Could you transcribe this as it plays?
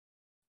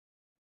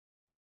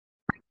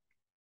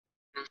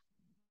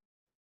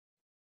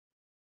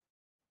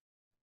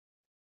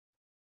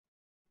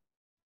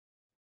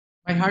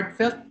My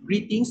heartfelt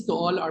greetings to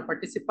all our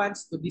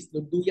participants to this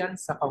Lunduyan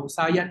sa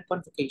Kahusayan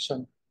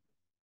convocation.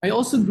 I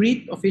also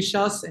greet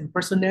officials and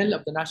personnel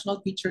of the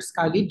National Teachers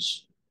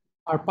College,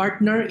 our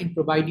partner in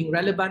providing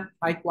relevant,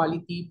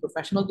 high-quality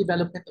professional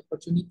development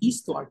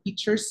opportunities to our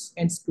teachers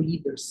and school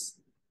leaders.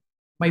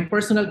 My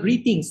personal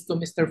greetings to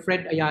Mr.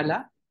 Fred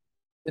Ayala,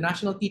 the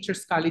National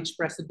Teachers College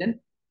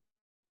President,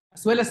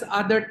 as well as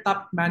other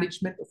top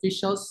management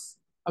officials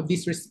of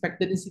this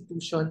respected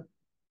institution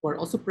who are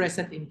also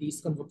present in this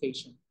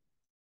convocation.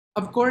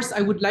 Of course,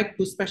 I would like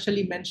to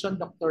specially mention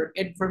Dr.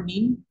 Ed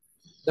Fermin,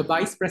 the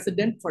Vice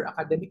President for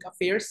Academic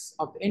Affairs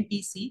of the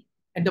NTC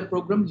and the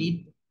program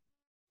lead,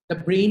 the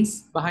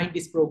brains behind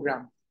this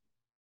program.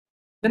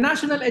 The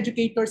National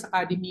Educators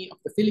Academy of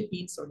the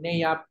Philippines, or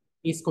NEAP,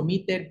 is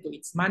committed to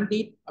its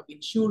mandate of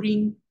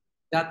ensuring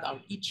that our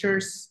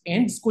teachers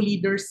and school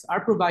leaders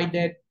are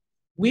provided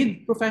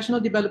with professional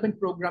development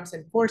programs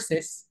and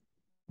courses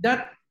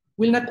that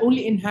will not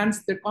only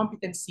enhance their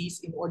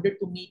competencies in order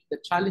to meet the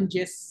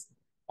challenges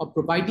of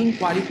providing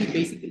quality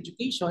basic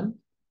education,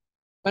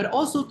 but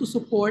also to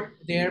support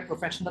their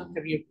professional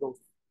career growth.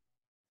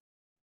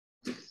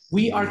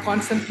 We are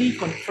constantly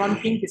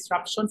confronting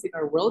disruptions in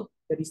our world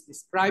that is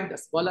described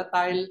as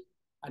volatile,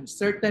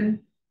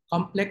 uncertain,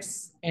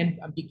 complex,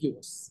 and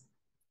ambiguous.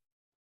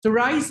 To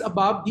rise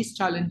above these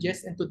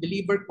challenges and to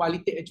deliver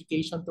quality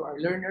education to our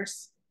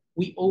learners,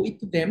 we owe it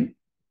to them,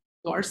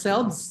 to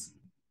ourselves,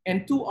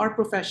 and to our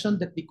profession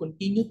that we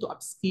continue to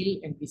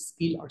upskill and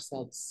reskill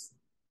ourselves.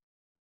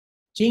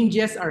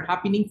 Changes are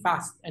happening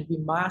fast, and we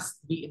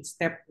must be in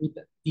step with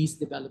these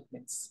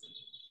developments.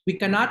 We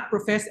cannot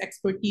profess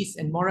expertise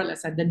and moral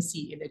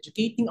ascendancy in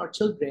educating our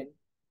children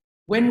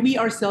when we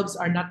ourselves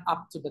are not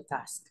up to the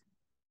task.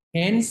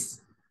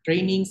 Hence,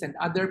 trainings and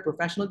other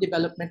professional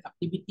development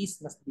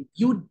activities must be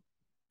viewed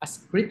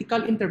as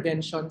critical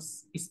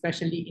interventions,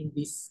 especially in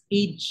this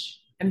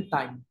age and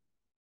time.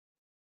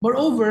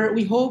 Moreover,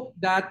 we hope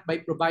that by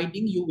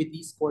providing you with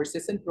these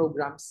courses and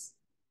programs,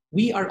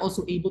 we are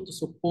also able to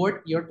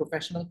support your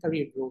professional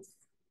career growth.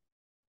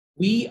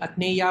 We at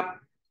NEAP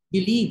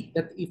believe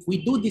that if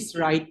we do this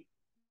right,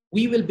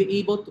 we will be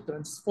able to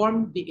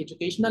transform the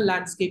educational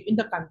landscape in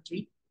the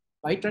country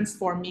by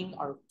transforming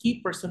our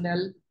key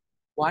personnel,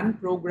 one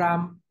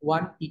program,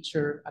 one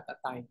teacher at a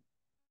time.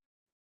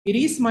 It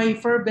is my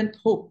fervent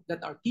hope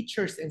that our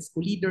teachers and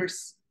school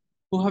leaders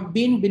who have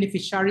been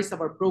beneficiaries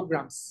of our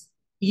programs,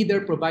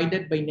 either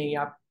provided by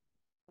NEAP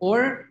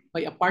or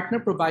by a partner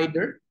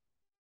provider,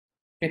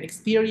 can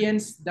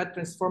experience that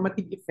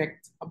transformative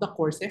effect of the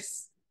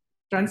courses,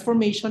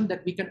 transformation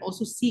that we can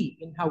also see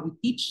in how we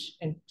teach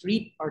and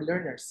treat our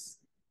learners.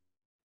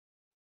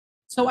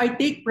 So I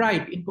take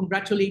pride in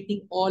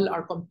congratulating all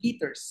our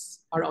completers,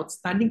 our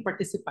outstanding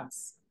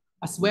participants,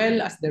 as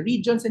well as the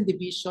regions and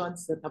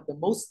divisions that have the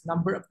most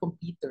number of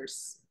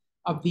completers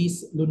of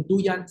this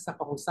Lunduyan sa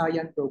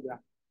Kahusayan program.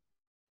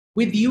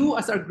 With you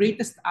as our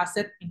greatest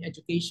asset in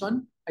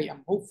education, I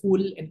am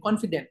hopeful and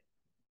confident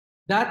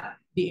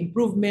that the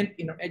improvement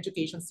in our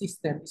education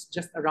system is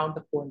just around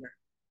the corner.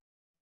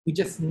 We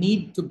just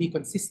need to be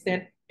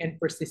consistent and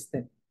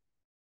persistent.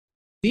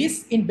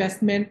 This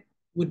investment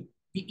would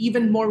be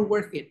even more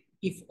worth it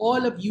if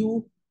all of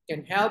you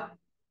can help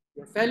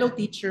your fellow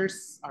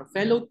teachers, our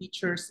fellow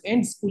teachers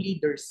and school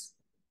leaders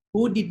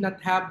who did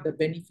not have the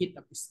benefit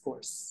of this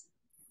course.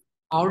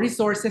 Our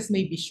resources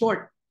may be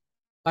short,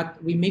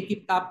 but we make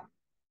it up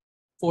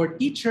for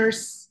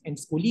teachers and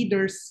school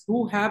leaders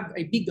who have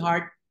a big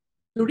heart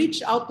to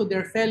reach out to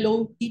their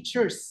fellow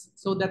teachers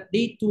so that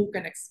they too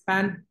can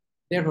expand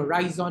their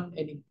horizon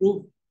and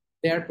improve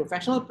their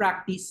professional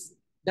practice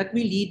that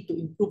will lead to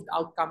improved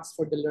outcomes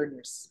for the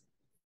learners.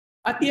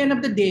 At the end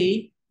of the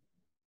day,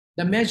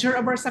 the measure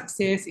of our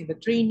success in the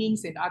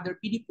trainings and other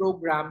PD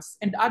programs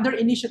and other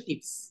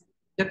initiatives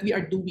that we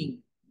are doing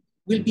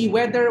will be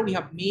whether we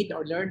have made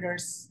our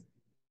learners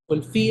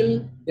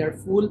fulfill their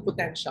full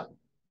potential.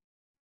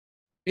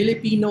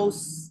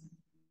 Filipinos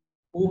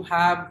who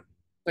have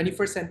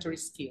 21st century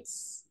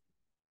skills.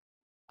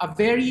 A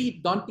very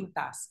daunting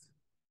task,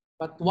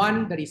 but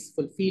one that is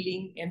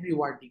fulfilling and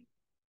rewarding,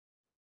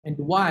 and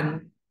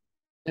one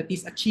that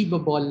is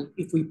achievable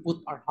if we put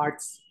our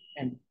hearts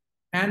and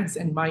hands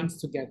and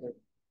minds together.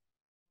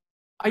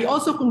 I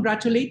also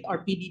congratulate our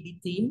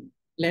PDD team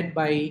led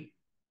by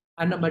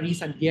Ana Marie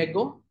San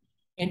Diego,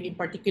 and in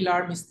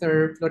particular,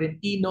 Mr.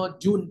 Florentino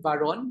June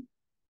Baron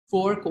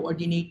for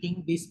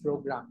coordinating this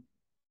program.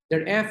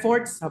 Their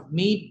efforts have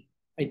made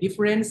a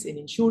difference in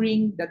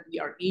ensuring that we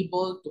are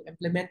able to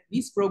implement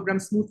these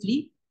programs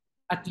smoothly,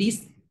 at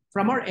least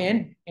from our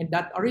end, and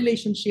that our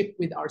relationship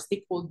with our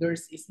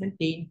stakeholders is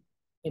maintained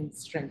and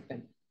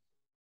strengthened.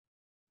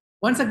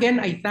 Once again,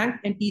 I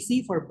thank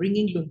NTC for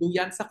bringing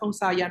Lunduyan sa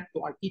Kahusayan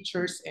to our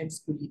teachers and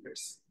school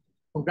leaders.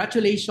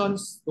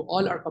 Congratulations to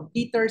all our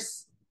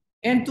completers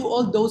and to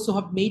all those who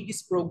have made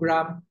this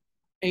program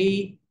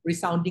a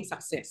resounding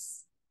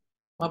success.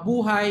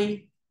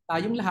 Mabuhay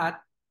tayong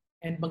lahat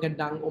and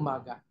magandang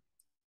umaga.